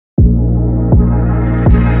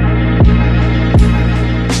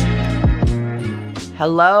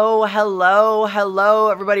Hello, hello, hello,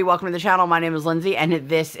 everybody. Welcome to the channel. My name is Lindsay, and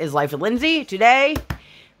this is Life.W.Lindsay. Today,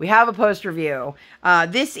 we have a post review.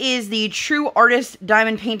 This is the True Artist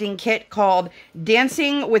Diamond Painting Kit called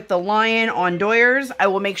Dancing with the Lion on Doyers. I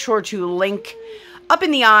will make sure to link up in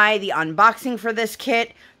the eye the unboxing for this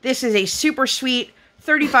kit. This is a super sweet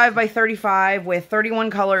 35 by 35 with 31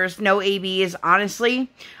 colors, no ABs. Honestly,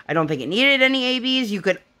 I don't think it needed any ABs. You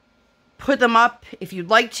could put them up if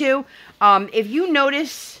you'd like to. If you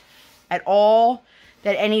notice at all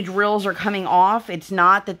that any drills are coming off, it's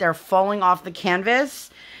not that they're falling off the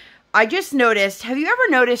canvas. I just noticed, have you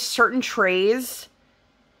ever noticed certain trays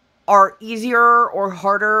are easier or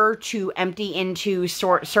harder to empty into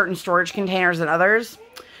certain storage containers than others?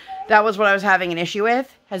 That was what I was having an issue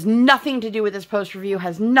with. Has nothing to do with this post review,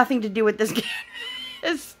 has nothing to do with this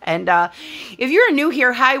canvas. And if you're new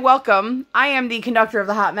here, hi, welcome. I am the conductor of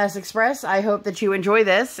the Hot Mess Express. I hope that you enjoy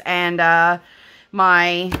this and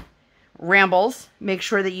my rambles. Make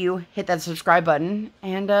sure that you hit that subscribe button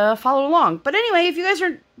and follow along. But anyway, if you guys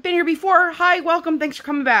have been here before, hi, welcome. Thanks for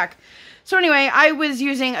coming back. So anyway, I was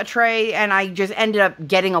using a tray and I just ended up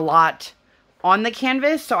getting a lot on the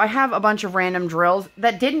canvas. So I have a bunch of random drills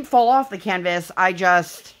that didn't fall off the canvas. I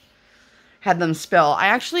just had them spill. I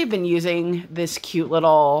actually have been using this cute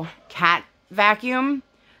little cat vacuum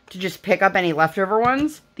to just pick up any leftover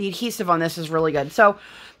ones. The adhesive on this is really good. So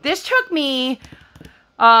this took me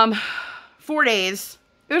 4 days.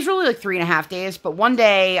 It was really like 3.5 days, but one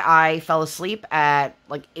day I fell asleep at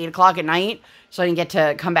like 8 o'clock at night, so I didn't get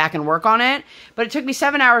to come back and work on it. But it took me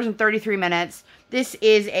 7 hours and 33 minutes. This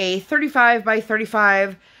is a 35 by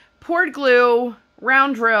 35 poured glue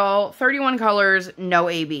round drill, 31 colors, no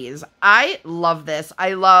ABs. I love this.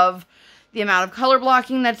 I love the amount of color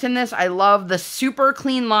blocking that's in this. I love the super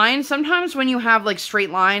clean lines. Sometimes when you have like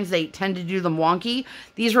straight lines, they tend to do them wonky.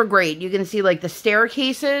 These were great. You can see like the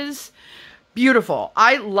staircases. Beautiful.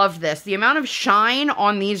 I love this. The amount of shine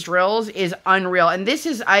on these drills is unreal. And this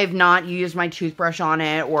is, I have not used my toothbrush on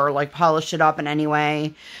it or like polished it up in any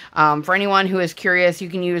way. For anyone who is curious, you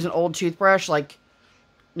can use an old toothbrush, like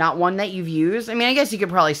not one that you've used. I mean, I guess you could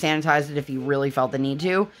probably sanitize it if you really felt the need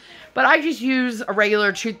to. But I just use a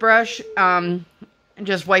regular toothbrush and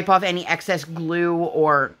just wipe off any excess glue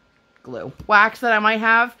or wax that I might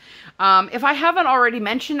have. If I haven't already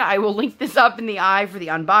mentioned, I will link this up in the eye for the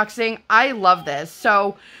unboxing. I love this.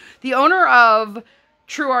 So the owner of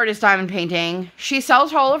True Artist Diamond Painting, she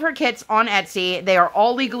sells all of her kits on Etsy. They are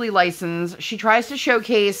all legally licensed. She tries to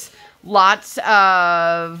showcase lots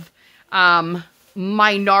of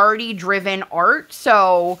minority-driven art.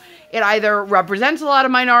 So it either represents a lot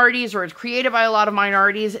of minorities or it's created by a lot of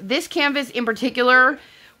minorities. This canvas in particular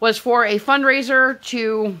was for a fundraiser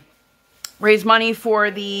to raise money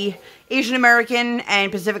for the Asian American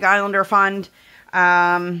and Pacific Islander Fund.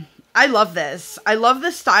 I love this. I love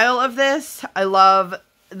the style of this. I love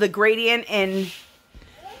the gradient in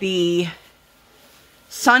the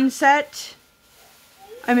sunset.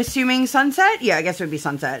 I'm assuming sunset? Yeah, I guess it would be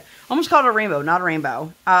sunset. Almost called a rainbow, not a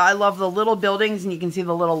rainbow. I love the little buildings, and you can see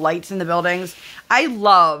the little lights in the buildings. I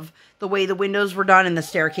love the way the windows were done and the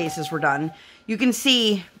staircases were done. You can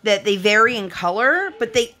see that they vary in color,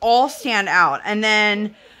 but they all stand out. And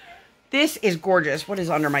then this is gorgeous. What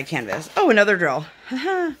is under my canvas? Oh, another drill.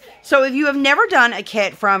 So if you have never done a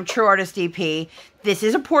kit from True Artist DP, this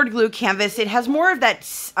is a poured glue canvas. It has more of that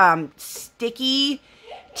sticky,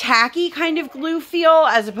 tacky kind of glue feel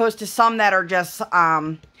as opposed to some that are just,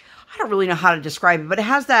 I don't really know how to describe it, but it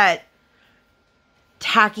has that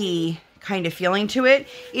tacky kind of feeling to it.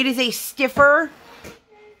 It is a stiffer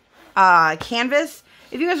canvas.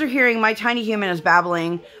 If you guys are hearing, my tiny human is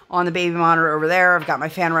babbling on the baby monitor over there. I've got my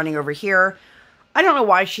fan running over here. I don't know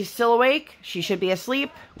why she's still awake. She should be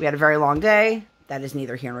asleep. We had a very long day. That is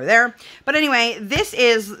neither here nor there. But anyway, this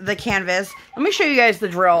is the canvas. Let me show you guys the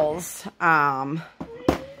drills. I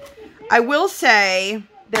will say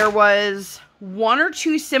there was 1 or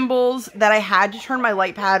 2 symbols that I had to turn my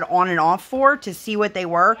light pad on and off for to see what they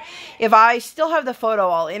were. If I still have the photo,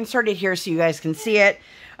 I'll insert it here so you guys can see it.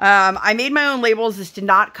 I made my own labels. This did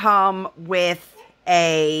not come with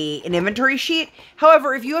an inventory sheet.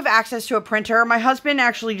 However, if you have access to a printer, my husband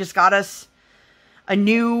actually just got us a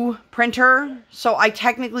new printer. So I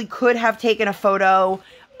technically could have taken a photo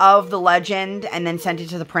of the legend and then sent it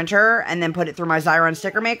to the printer and then put it through my Xyron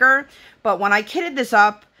sticker maker. But when I kitted this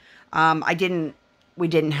up, we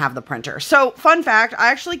didn't have the printer. So fun fact, I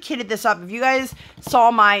actually kitted this up. If you guys saw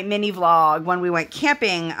my mini vlog when we went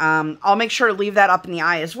camping, I'll make sure to leave that up in the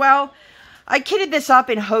eye as well. I kitted this up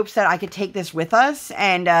in hopes that I could take this with us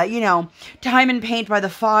and, you know, diamond paint by the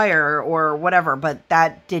fire or whatever. But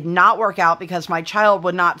that did not work out because my child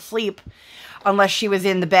would not sleep unless she was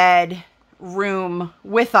in the bed room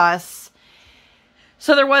with us.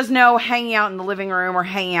 So there was no hanging out in the living room or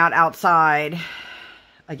hanging out outside.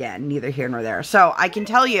 Again, neither here nor there. So I can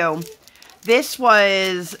tell you, this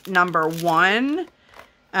was number one.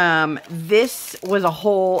 This was a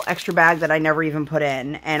whole extra bag that I never even put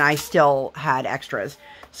in, and I still had extras.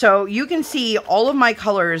 So you can see all of my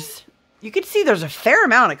colors. You can see there's a fair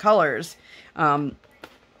amount of colors. Some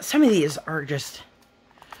of these are just,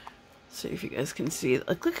 see if you guys can see.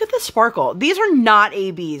 Like, look at the sparkle. These are not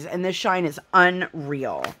ABs, and this shine is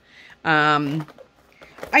unreal.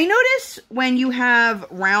 I notice when you have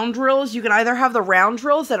round drills, you can either have the round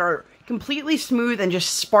drills that are completely smooth and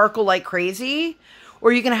just sparkle like crazy,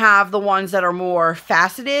 or you can have the ones that are more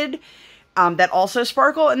faceted that also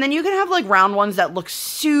sparkle, and then you can have like round ones that look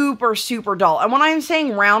super, super dull. And when I'm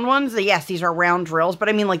saying round ones, yes, these are round drills, but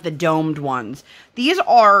I mean like the domed ones. These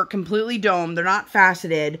are completely domed. They're not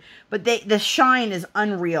faceted, but the shine is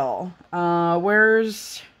unreal.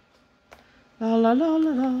 Where's... La la la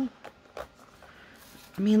la la.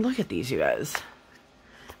 I mean, look at these, you guys.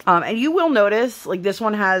 And you will notice, like, this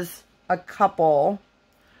one has a couple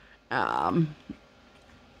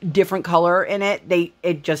different color in it.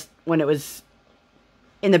 It just, when it was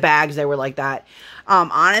in the bags, they were like that.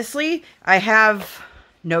 Honestly, I have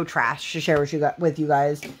no trash to share with you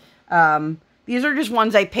guys. These are just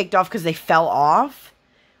ones I picked off because they fell off.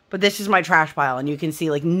 But this is my trash pile, and you can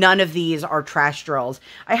see, like, none of these are trash drills.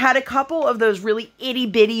 I had a couple of those really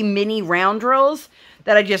itty-bitty mini round drills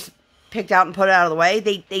that I just picked out and put out of the way.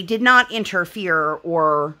 They did not interfere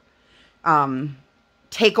or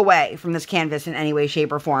take away from this canvas in any way,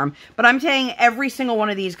 shape, or form. But I'm saying every single one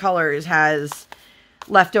of these colors has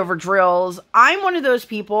leftover drills. I'm one of those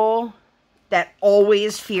people that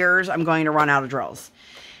always fears I'm going to run out of drills.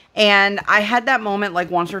 And I had that moment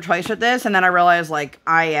like once or twice with this, and then I realized like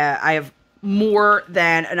I have more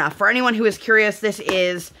than enough. For anyone who is curious, this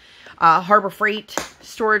is Harbor Freight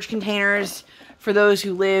storage containers for those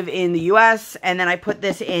who live in the US, and then I put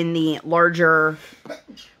this in the larger,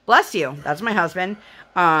 bless you, that's my husband.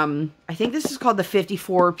 I think this is called the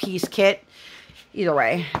 54-piece kit. Either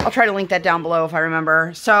way, I'll try to link that down below if I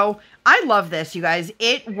remember. So I love this, you guys.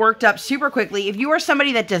 It worked up super quickly. If you are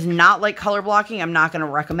somebody that does not like color blocking, I'm not going to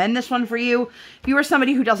recommend this one for you. If you are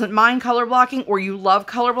somebody who doesn't mind color blocking or you love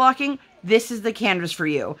color blocking, this is the canvas for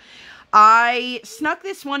you. I snuck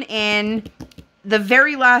this one in the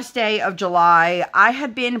very last day of July. I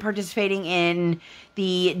had been participating in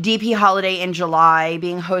the DP holiday in July,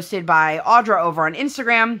 being hosted by Audra over on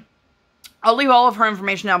Instagram. I'll leave all of her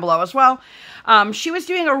information down below as well. She was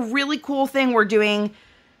doing a really cool thing. We're doing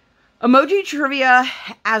emoji trivia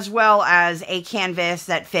as well as a canvas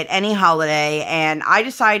that fit any holiday, and I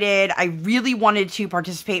decided I really wanted to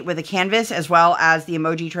participate with a canvas as well as the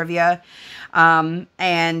emoji trivia.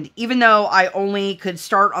 And even though I only could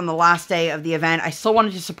start on the last day of the event, I still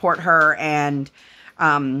wanted to support her and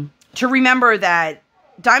to remember that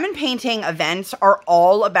diamond painting events are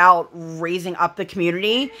all about raising up the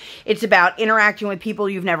community. It's about interacting with people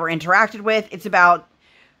you've never interacted with. It's about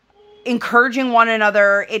encouraging one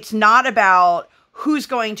another. It's not about who's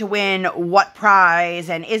going to win what prize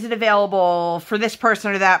and is it available for this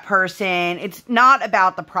person or that person. It's not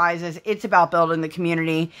about the prizes. It's about building the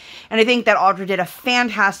community. And I think that Audra did a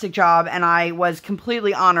fantastic job, and I was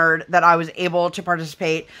completely honored that I was able to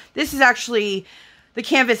participate. This is actually the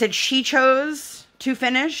canvas that she chose to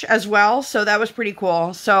finish as well, so that was pretty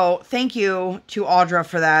cool. So thank you to Audra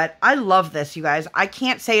for that. I love this, you guys. I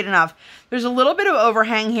can't say it enough. There's a little bit of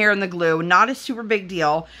overhang here in the glue, not a super big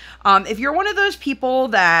deal. If you're one of those people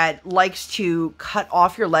that likes to cut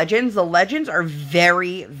off your legends, the legends are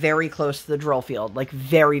very, very close to the drill field, like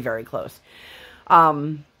very, very close.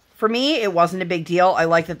 For me, it wasn't a big deal. I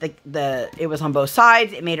like that it was on both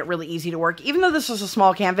sides. It made it really easy to work. Even though this was a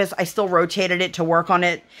small canvas, I still rotated it to work on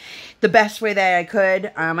it the best way that I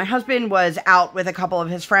could. My husband was out with a couple of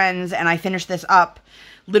his friends, and I finished this up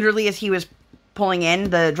literally as he was pulling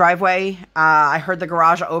in the driveway. I heard the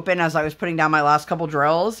garage open as I was putting down my last couple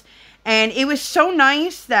drills, and it was so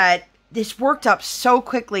nice that this worked up so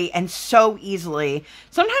quickly and so easily.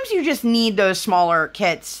 Sometimes you just need those smaller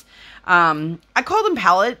kits. I call them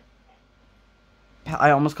palette.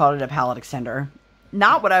 I almost called it a palette extender.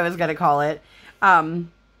 Not what I was going to call it.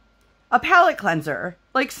 a palette cleanser,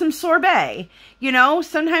 like some sorbet. You know,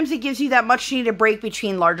 sometimes it gives you that much needed break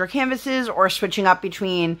between larger canvases or switching up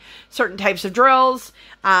between certain types of drills.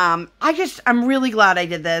 I'm really glad I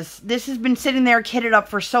did this. This has been sitting there kitted up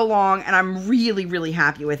for so long, and I'm really, really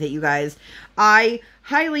happy with it, you guys. I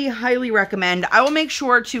highly, highly recommend. I will make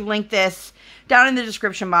sure to link this down in the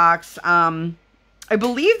description box. I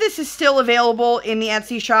believe this is still available in the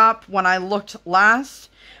Etsy shop when I looked last.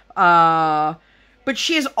 But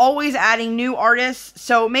she is always adding new artists,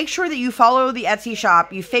 so make sure that you follow the Etsy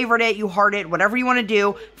shop, you favorite it, you heart it, whatever you want to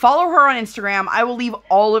do. Follow her on Instagram. I will leave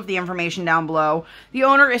all of the information down below. The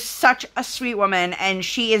owner is such a sweet woman, and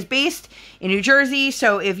she is based in New Jersey,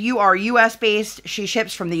 so if you are US based, she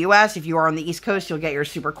ships from the US. If you are on the East Coast, you'll get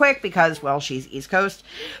yours super quick because, well, she's East Coast.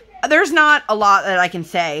 There's not a lot that I can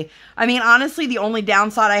say. I mean, honestly, the only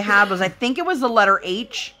downside I had was I think it was the letter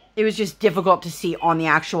H. It was just difficult to see on the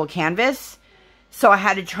actual canvas. So I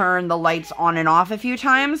had to turn the lights on and off a few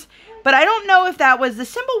times. But I don't know if that was, the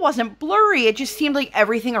symbol wasn't blurry. It just seemed like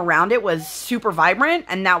everything around it was super vibrant,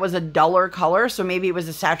 and that was a duller color. So maybe it was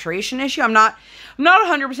a saturation issue. I'm not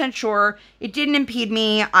 100% sure. It didn't impede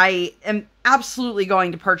me. I am absolutely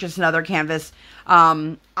going to purchase another canvas.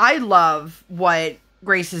 I love what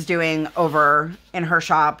Grace is doing over in her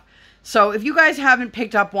shop. So if you guys haven't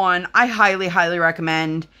picked up one, I highly, highly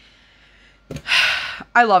recommend.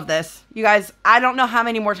 I love this. You guys, I don't know how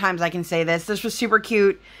many more times I can say this. This was super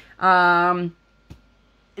cute. It's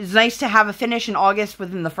nice to have a finish in August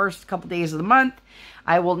within the first couple days of the month.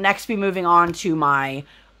 I will next be moving on to my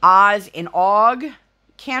Oz in Og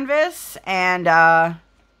canvas. And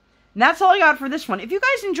that's all I got for this one. If you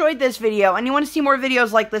guys enjoyed this video and you want to see more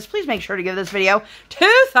videos like this, please make sure to give this video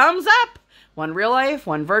 2 thumbs up. One real life,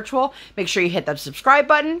 one virtual. Make sure you hit that subscribe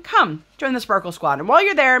button. Come, join the Sparkle Squad. And while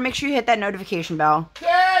you're there, make sure you hit that notification bell.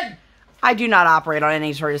 Dad! I do not operate on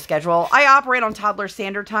any sort of schedule. I operate on toddler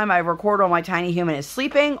standard time. I record while my tiny human is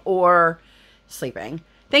sleeping or sleeping.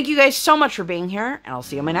 Thank you guys so much for being here, and I'll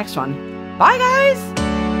see you in my next one. Bye, guys!